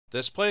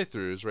This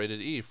playthrough is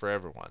rated E for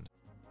everyone.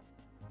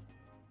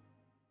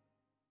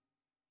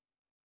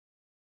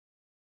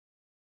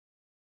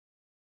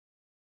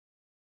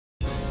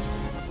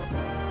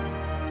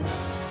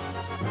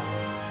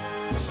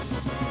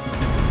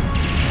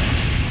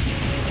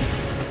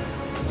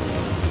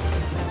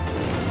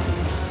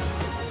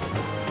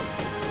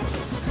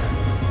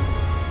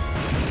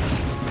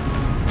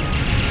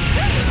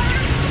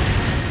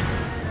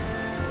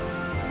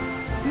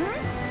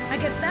 I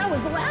guess that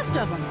was the last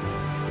of them.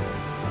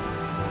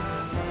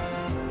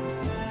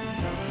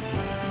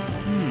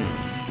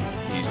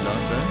 He's not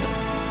bad.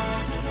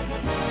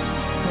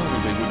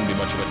 Probably wouldn't be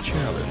much of a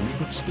challenge,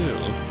 but still.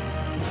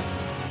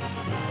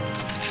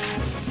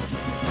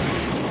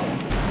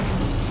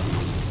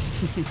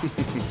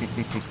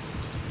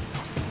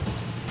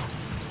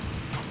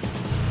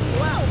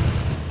 Whoa!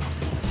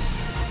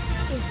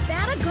 Is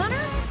that a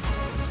gunner?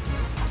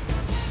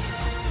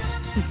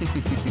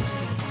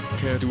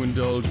 Care to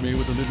indulge me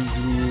with a little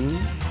duel?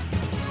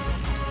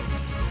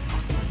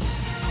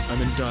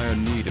 I'm in dire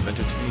need of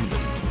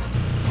entertainment.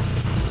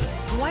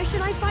 Why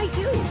should I fight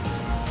you?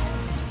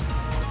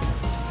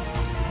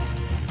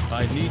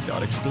 I need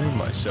not explain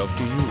myself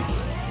to you.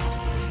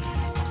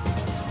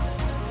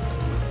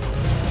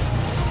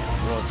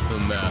 What's the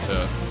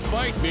matter?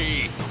 Fight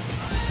me!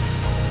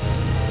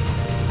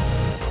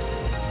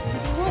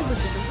 If he won't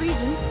listen to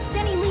reason,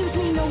 then he leaves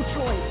me no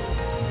choice.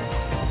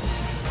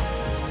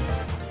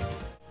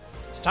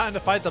 It's time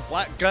to fight the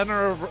Black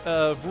Gunner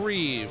of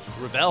Reeve,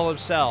 Revel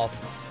himself.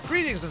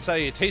 Greetings and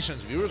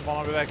salutations, viewers. Well,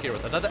 I'll be back here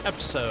with another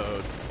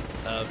episode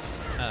of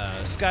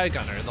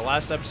Skygunner. In the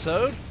last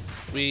episode,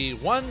 we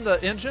won the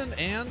engine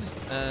and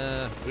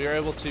we were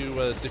able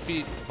to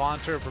defeat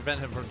Vauldemare, prevent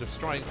him from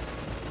destroying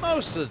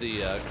most of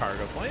the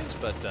cargo planes.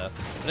 But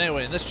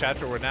anyway, in this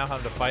chapter, we're now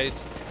having to fight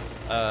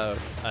a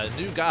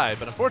new guy.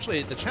 But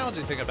unfortunately, the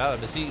challenging thing about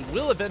him is he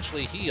will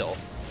eventually heal.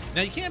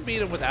 Now, you can't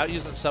beat him without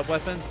using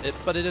sub-weapons,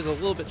 but it is a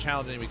little bit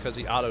challenging because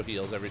he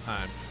auto-heals every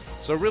time.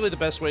 So really the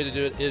best way to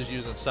do it is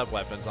using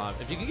sub-weapons on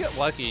him. If you can get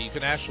lucky, you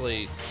can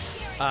actually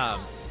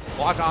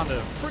lock onto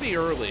him pretty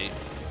early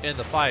in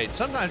the fight.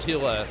 Sometimes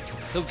he'll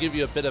give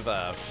you a bit of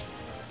a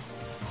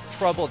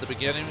trouble at the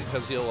beginning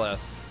because he'll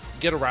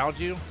get around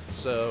you.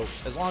 So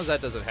as long as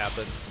that doesn't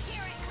happen.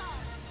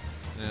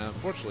 Yeah,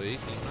 unfortunately, he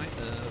might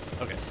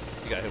okay,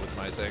 he got hit with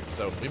my thing,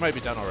 so we might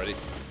be done already.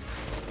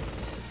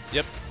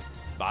 Yep.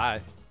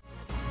 Bye.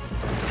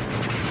 Did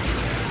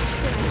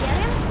I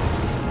get him?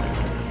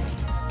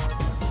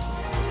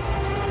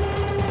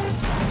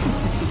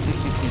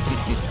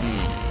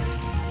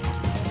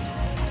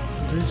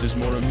 This is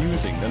more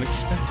amusing than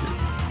expected.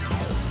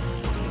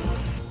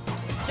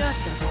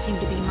 Just doesn't seem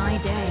to be my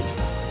day.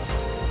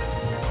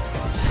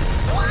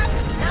 What?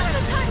 Not at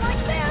a time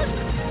like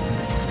this!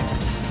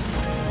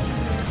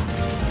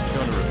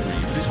 Gotta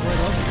agree, it is quite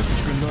obvious that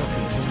you cannot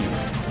continue.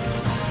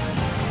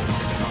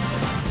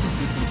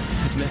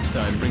 Next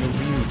time, bring a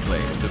real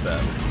plane into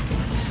battle.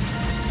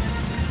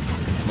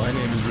 My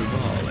name is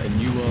Referral,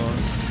 and you are...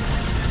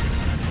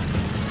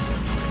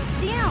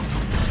 Ciel!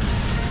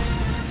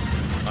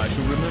 I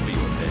shall remember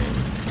your name.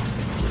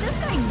 Is this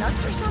guy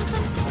nuts or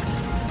something?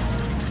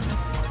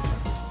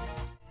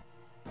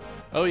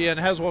 Oh yeah, and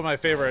it has one of my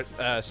favorite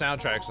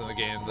soundtracks in the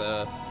game,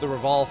 the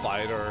Referral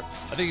fight, or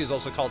I think he's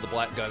also called the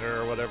Black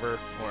Gunner or whatever,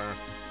 or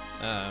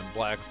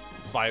Black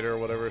Fighter or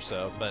whatever.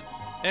 So, but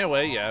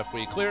anyway, yeah, if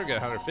we clear, get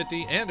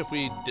 150, and if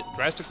we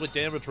drastically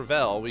damage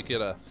Referral, we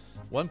get a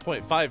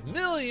 1.5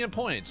 million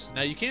points.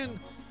 Now you can,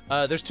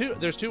 there's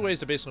two ways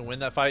to basically win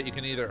that fight. You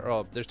can either,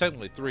 oh, there's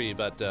technically three,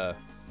 but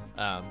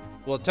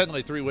well,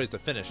 technically three ways to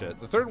finish it.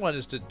 The third one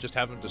is to just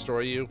have him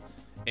destroy you,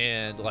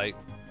 and like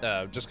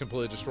just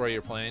completely destroy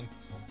your plane.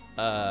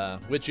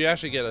 Which you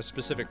actually get a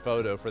specific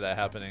photo for that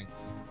happening.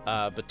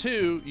 But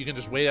two, you can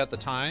just wait out the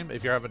time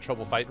if you're having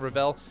trouble fighting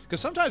Referral, because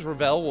sometimes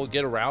Referral will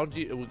get around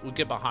you, will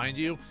get behind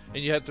you,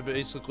 and you have to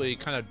basically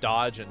kind of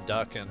dodge and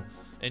duck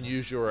and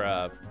use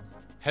your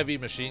heavy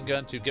machine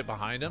gun to get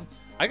behind him.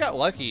 I got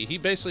lucky. He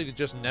basically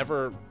just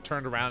never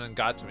turned around and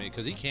got to me,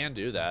 because he can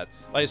do that.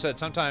 Like I said,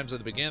 sometimes at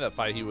the beginning of that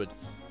fight he would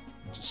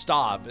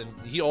stop, and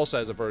he also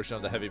has a version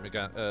of the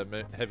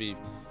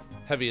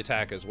heavy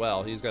attack as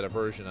well. He's got a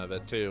version of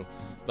it too.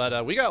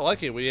 But we got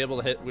lucky. We were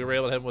able to hit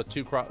him with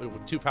two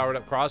powered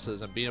up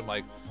crosses and beat him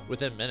like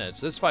within minutes.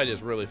 This fight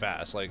is really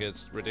fast. Like,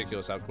 it's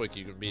ridiculous how quick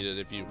you can beat it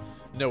if you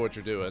know what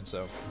you're doing.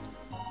 So,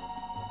 all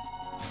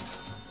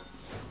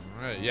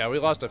right, yeah, we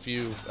lost a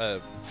few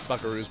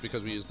buckaroos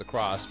because we used the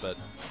cross, but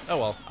oh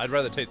well. I'd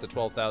rather take the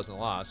 12,000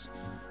 loss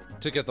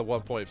to get the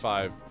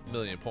 1.5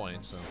 million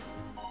points. So.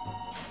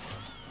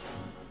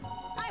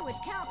 I was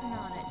counting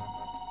on it.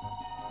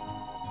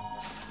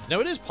 Now,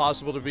 it is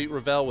possible to beat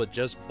Revel with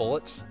just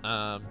bullets,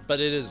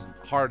 but it is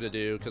hard to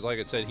do because, like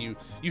I said, you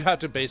have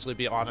to basically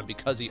be on him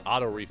because he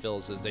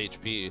auto-refills his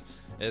HP.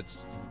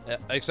 It's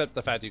except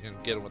the fact you can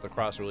get him with the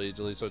cross really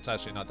easily, so it's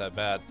actually not that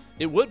bad.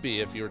 It would be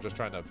if you were just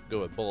trying to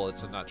go with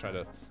bullets and not try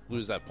to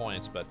lose that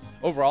points, but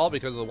overall,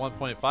 because of the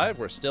 1.5,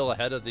 we're still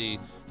ahead of the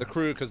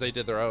crew because they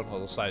did their own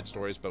little side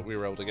stories, but we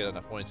were able to get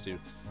enough points to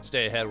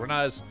stay ahead. We're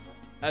not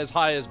as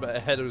high as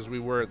ahead as we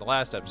were in the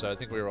last episode. I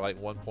think we were like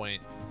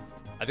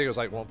I think it was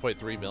like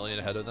 1.3 million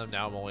ahead of them.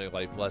 Now I'm only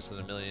like less than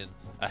a million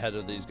ahead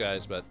of these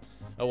guys, but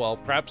oh well.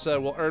 Perhaps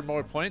we'll earn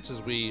more points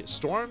as we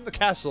storm the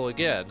castle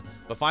again,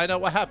 but find out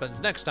what happens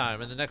next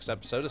time in the next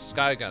episode of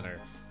Skygunner.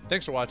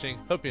 Thanks for watching.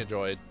 Hope you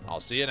enjoyed. I'll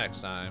see you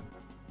next time.